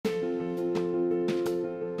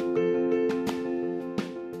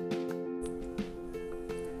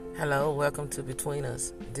Hello, welcome to Between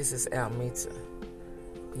Us. This is Almita,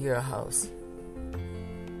 your host.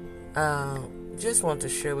 Just want to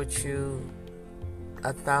share with you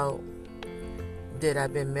a thought that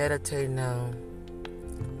I've been meditating on.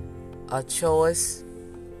 A choice,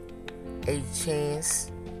 a chance,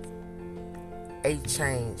 a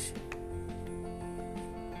change.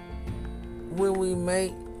 When we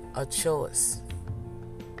make a choice,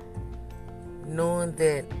 knowing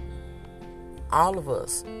that all of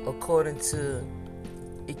us, according to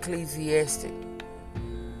Ecclesiastes,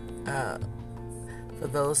 for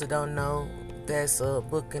those that don't know, that's a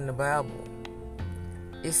book in the Bible.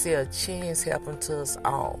 It said a chance happened to us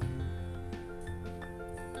all,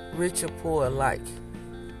 rich or poor alike.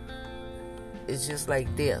 It's just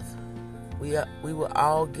like death. We will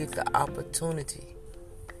all get the opportunity,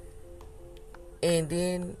 and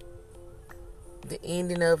then the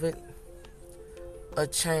ending of it, a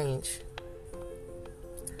change.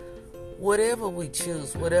 Whatever we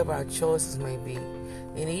choose, whatever our choices may be,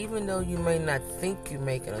 and even though you may not think you're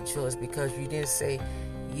making a choice because you didn't say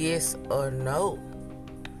yes or no,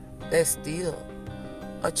 that's still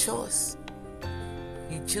a choice.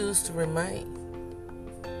 You choose to remain.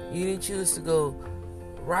 You didn't choose to go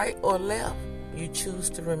right or left. You choose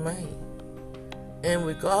to remain. And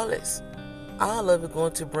regardless, all of it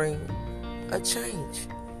going to bring a change.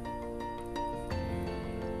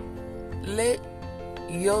 Let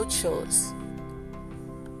your choice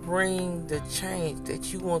bring the change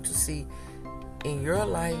that you want to see in your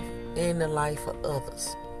life and the life of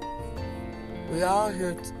others. We all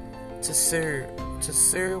here to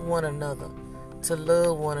serve one another, to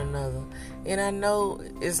love one another. And I know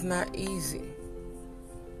it's not easy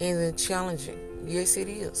and it's challenging. Yes, it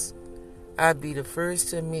is. I'd be the first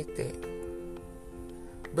to admit that.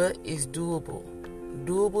 But it's doable.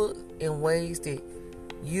 Doable in ways that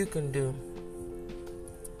you can do.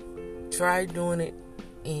 Try doing it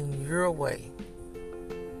in your way.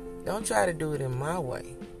 Don't try to do it in my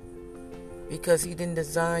way. Because He didn't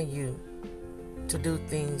design you to do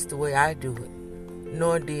things the way I do it.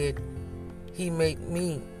 Nor did He make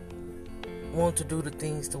me want to do the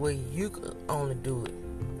things the way you could only do it.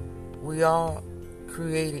 We are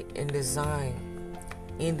created and designed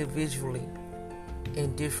individually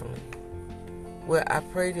and differently. Well, I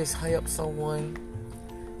pray this helps someone.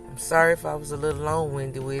 I'm sorry if I was a little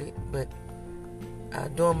long-winded with it, but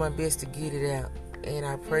I'm doing my best to get it out. And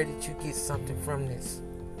I pray that you get something from this.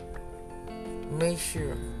 Make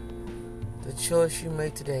sure the choice you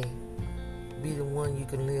make today be the one you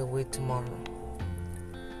can live with tomorrow.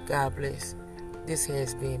 God bless. This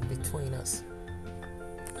has been Between Us.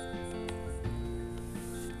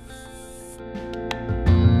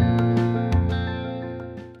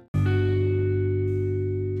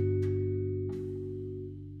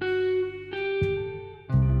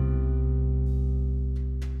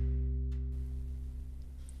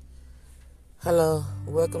 Hello,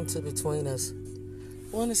 welcome to Between Us.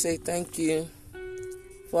 I want to say thank you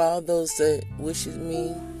for all those that wishes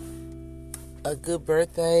me a good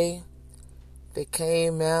birthday, that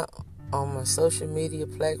came out on my social media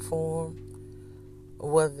platform,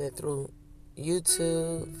 whether through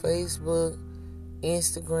YouTube, Facebook,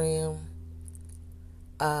 Instagram,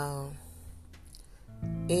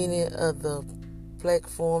 any other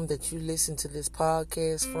platform that you listen to this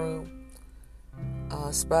podcast from.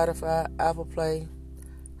 Spotify, Apple Play.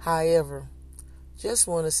 However, just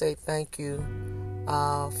want to say thank you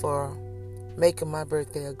for making my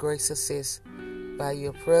birthday a great success by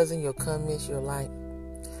your presence, your comments, your like,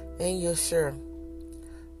 and your share.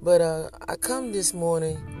 But I come this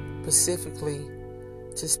morning specifically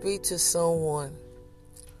to speak to someone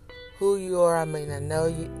who you are. I may not know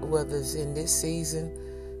you, whether it's in this season,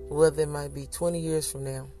 whether it might be 20 years from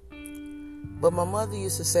now. But my mother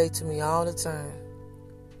used to say to me all the time,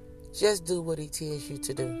 just do what He tells you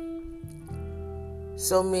to do.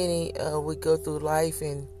 So many, we go through life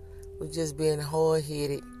and we're just being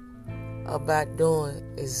hard-headed about doing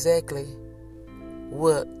exactly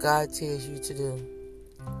what God tells you to do,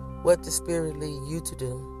 what the Spirit leads you to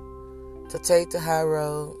do, to take the high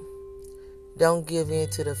road. Don't give in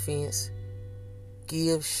to the fence.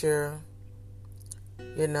 Give, share,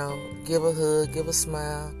 give a hug, give a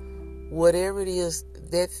smile, whatever it is,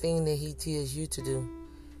 that thing that He tells you to do.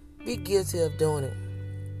 Be guilty of doing it.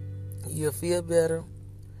 You'll feel better.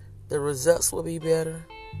 The results will be better.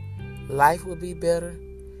 Life will be better.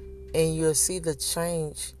 And you'll see the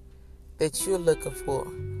change that you're looking for.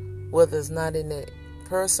 Whether it's not in that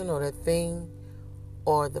person or that thing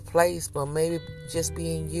or the place, but maybe just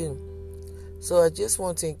being you. So I just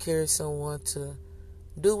want to encourage someone to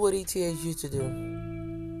do what He tells you to do.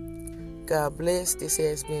 God bless. This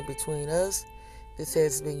has been Between Us. This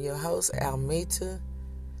has been your host, Almeta.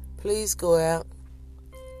 Please go out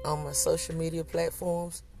on my social media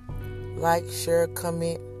platforms. Like, share,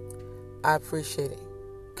 comment. I appreciate it.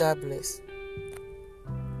 God bless.